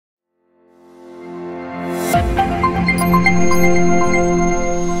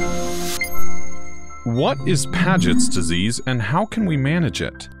What is Pagets' disease and how can we manage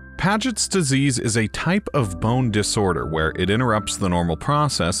it? Pagets' disease is a type of bone disorder where it interrupts the normal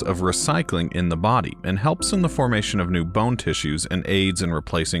process of recycling in the body and helps in the formation of new bone tissues and aids in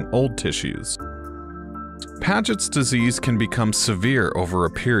replacing old tissues. Pagets' disease can become severe over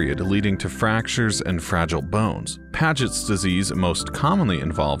a period, leading to fractures and fragile bones. Pagets' disease most commonly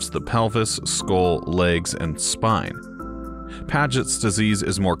involves the pelvis, skull, legs, and spine. Pagets' disease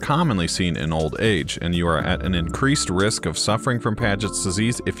is more commonly seen in old age, and you are at an increased risk of suffering from Pagets'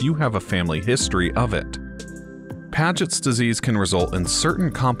 disease if you have a family history of it. Pagets' disease can result in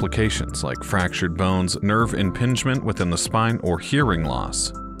certain complications like fractured bones, nerve impingement within the spine, or hearing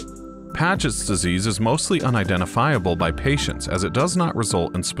loss. Pagets' disease is mostly unidentifiable by patients as it does not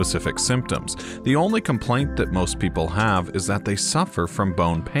result in specific symptoms. The only complaint that most people have is that they suffer from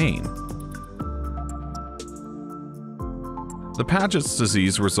bone pain. The Pagets'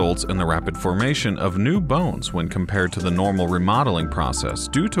 disease results in the rapid formation of new bones when compared to the normal remodeling process,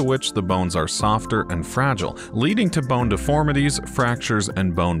 due to which the bones are softer and fragile, leading to bone deformities, fractures,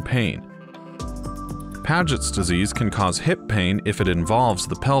 and bone pain. Pagets' disease can cause hip pain if it involves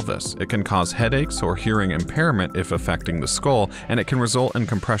the pelvis. It can cause headaches or hearing impairment if affecting the skull, and it can result in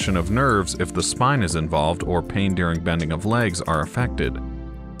compression of nerves if the spine is involved or pain during bending of legs are affected.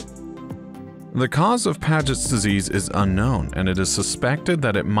 The cause of Pagets' disease is unknown, and it is suspected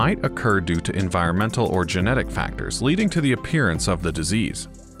that it might occur due to environmental or genetic factors, leading to the appearance of the disease.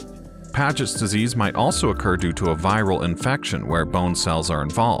 Pagets' disease might also occur due to a viral infection where bone cells are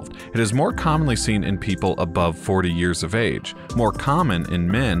involved. It is more commonly seen in people above 40 years of age, more common in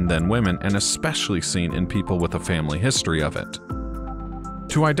men than women, and especially seen in people with a family history of it.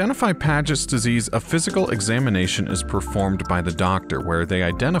 To identify Pagets' disease, a physical examination is performed by the doctor where they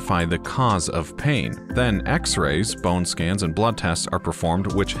identify the cause of pain. Then X-rays, bone scans, and blood tests are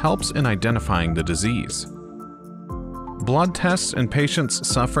performed, which helps in identifying the disease. Blood tests in patients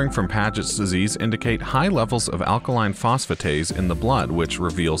suffering from Pagets' disease indicate high levels of alkaline phosphatase in the blood, which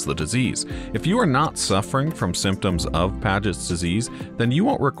reveals the disease. If you are not suffering from symptoms of Pagets' disease, then you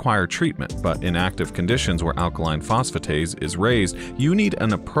won't require treatment, but in active conditions where alkaline phosphatase is raised, you need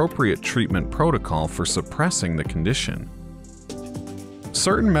an appropriate treatment protocol for suppressing the condition.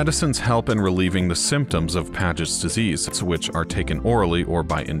 Certain medicines help in relieving the symptoms of Pagets' disease, which are taken orally or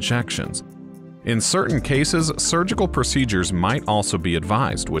by injections. In certain cases, surgical procedures might also be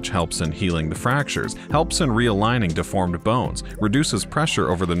advised, which helps in healing the fractures, helps in realigning deformed bones, reduces pressure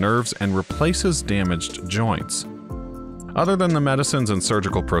over the nerves, and replaces damaged joints. Other than the medicines and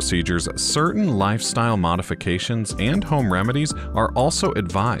surgical procedures, certain lifestyle modifications and home remedies are also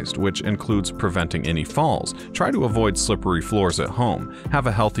advised, which includes preventing any falls, try to avoid slippery floors at home, have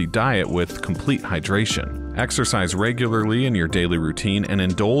a healthy diet with complete hydration, exercise regularly in your daily routine, and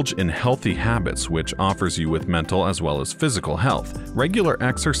indulge in healthy habits, which offers you with mental as well as physical health. Regular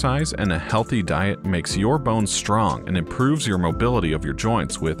exercise and a healthy diet makes your bones strong and improves your mobility of your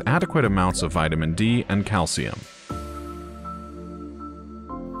joints with adequate amounts of vitamin D and calcium.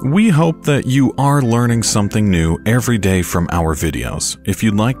 We hope that you are learning something new every day from our videos. If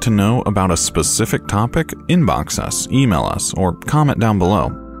you'd like to know about a specific topic, inbox us, email us, or comment down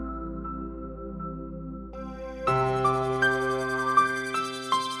below.